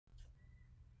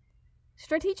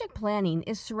Strategic planning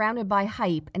is surrounded by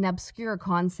hype and obscure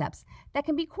concepts that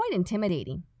can be quite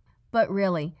intimidating. But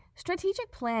really,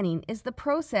 strategic planning is the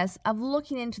process of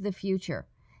looking into the future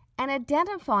and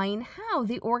identifying how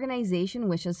the organization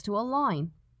wishes to align.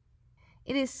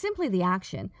 It is simply the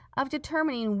action of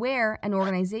determining where an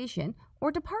organization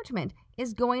or department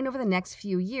is going over the next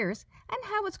few years and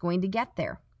how it's going to get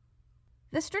there.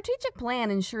 The strategic plan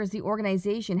ensures the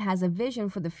organization has a vision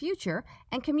for the future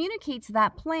and communicates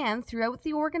that plan throughout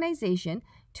the organization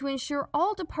to ensure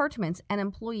all departments and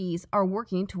employees are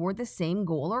working toward the same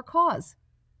goal or cause.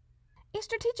 A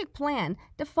strategic plan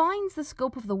defines the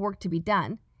scope of the work to be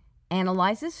done,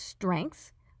 analyzes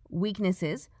strengths,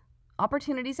 weaknesses,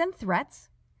 opportunities and threats,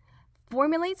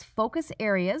 formulates focus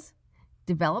areas,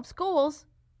 develops goals,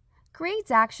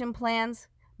 creates action plans,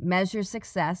 measures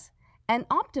success, and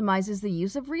optimizes the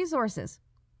use of resources.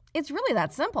 It's really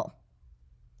that simple.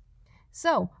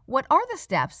 So, what are the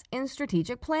steps in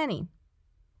strategic planning?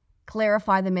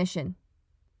 Clarify the mission.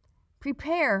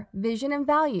 Prepare vision and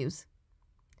values.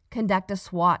 Conduct a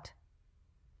SWOT.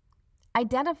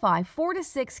 Identify 4 to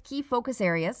 6 key focus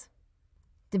areas.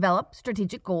 Develop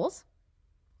strategic goals.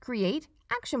 Create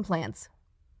action plans.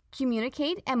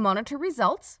 Communicate and monitor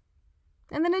results.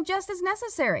 And then adjust as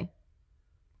necessary.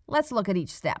 Let's look at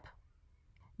each step.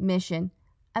 Mission.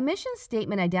 A mission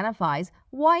statement identifies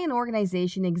why an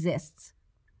organization exists,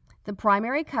 the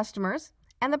primary customers,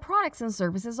 and the products and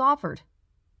services offered.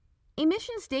 A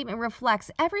mission statement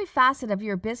reflects every facet of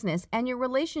your business and your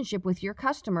relationship with your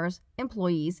customers,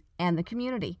 employees, and the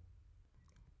community.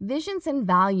 Visions and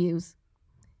values.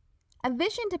 A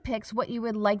vision depicts what you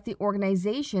would like the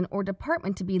organization or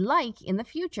department to be like in the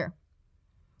future.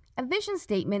 A vision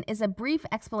statement is a brief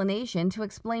explanation to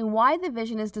explain why the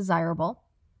vision is desirable,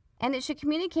 and it should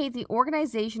communicate the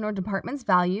organization or department's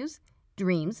values,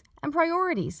 dreams, and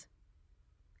priorities.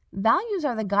 Values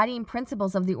are the guiding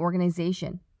principles of the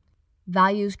organization.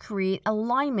 Values create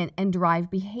alignment and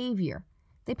drive behavior.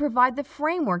 They provide the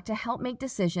framework to help make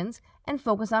decisions and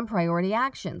focus on priority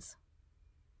actions.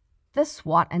 The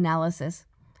SWOT analysis.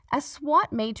 A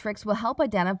SWOT matrix will help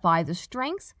identify the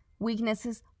strengths,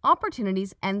 weaknesses,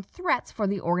 opportunities, and threats for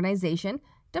the organization,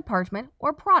 department,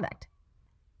 or product.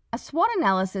 A SWOT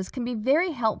analysis can be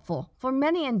very helpful for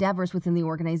many endeavors within the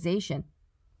organization.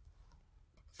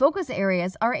 Focus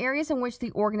areas are areas in which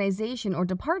the organization or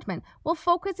department will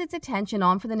focus its attention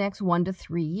on for the next 1 to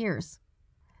 3 years.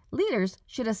 Leaders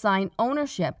should assign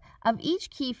ownership of each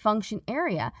key function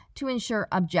area to ensure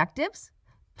objectives,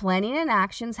 planning and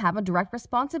actions have a direct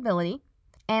responsibility,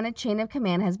 and a chain of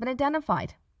command has been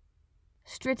identified.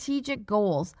 Strategic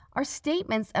goals are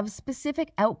statements of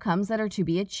specific outcomes that are to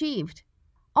be achieved.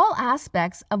 All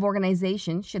aspects of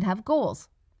organization should have goals,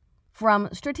 from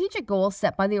strategic goals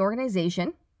set by the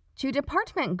organization to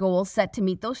department goals set to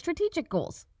meet those strategic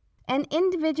goals, and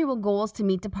individual goals to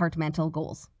meet departmental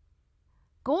goals.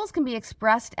 Goals can be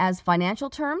expressed as financial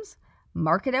terms,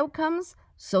 market outcomes,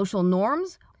 social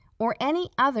norms, or any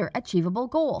other achievable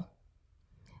goal.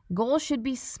 Goals should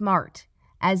be SMART,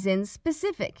 as in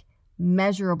specific,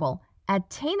 measurable,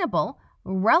 attainable,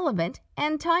 relevant,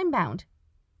 and time-bound.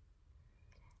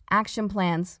 Action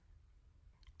plans.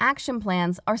 Action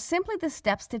plans are simply the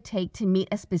steps to take to meet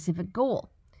a specific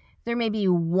goal. There may be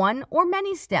one or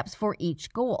many steps for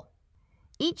each goal.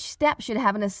 Each step should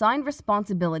have an assigned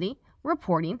responsibility,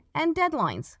 reporting, and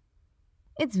deadlines.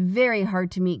 It's very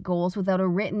hard to meet goals without a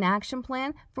written action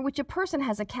plan for which a person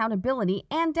has accountability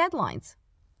and deadlines.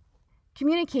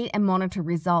 Communicate and monitor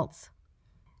results.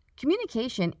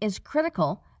 Communication is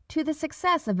critical to the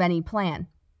success of any plan.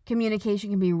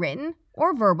 Communication can be written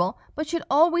or verbal, but should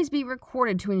always be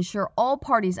recorded to ensure all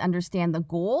parties understand the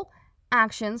goal,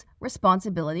 actions,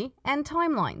 responsibility, and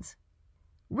timelines.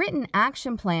 Written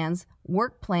action plans,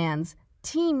 work plans,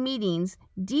 team meetings,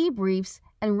 debriefs,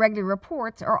 and regular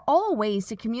reports are all ways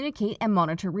to communicate and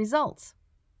monitor results.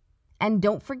 And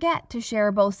don't forget to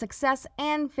share both success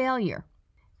and failure.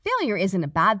 Failure isn't a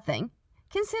bad thing.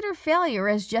 Consider failure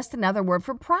as just another word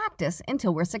for practice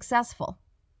until we're successful.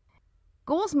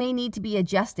 Goals may need to be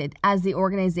adjusted as the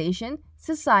organization,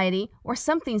 society, or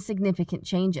something significant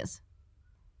changes.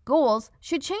 Goals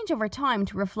should change over time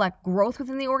to reflect growth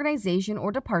within the organization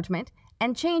or department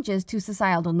and changes to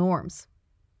societal norms.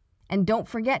 And don't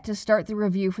forget to start the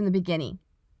review from the beginning.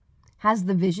 Has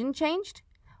the vision changed?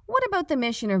 What about the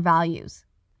mission or values?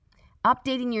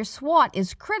 Updating your SWOT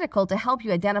is critical to help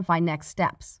you identify next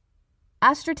steps.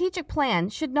 A strategic plan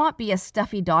should not be a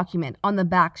stuffy document on the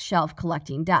back shelf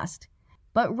collecting dust,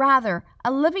 but rather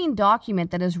a living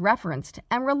document that is referenced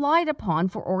and relied upon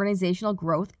for organizational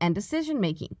growth and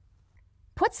decision-making.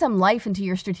 Put some life into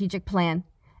your strategic plan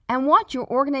and watch your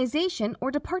organization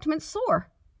or department soar.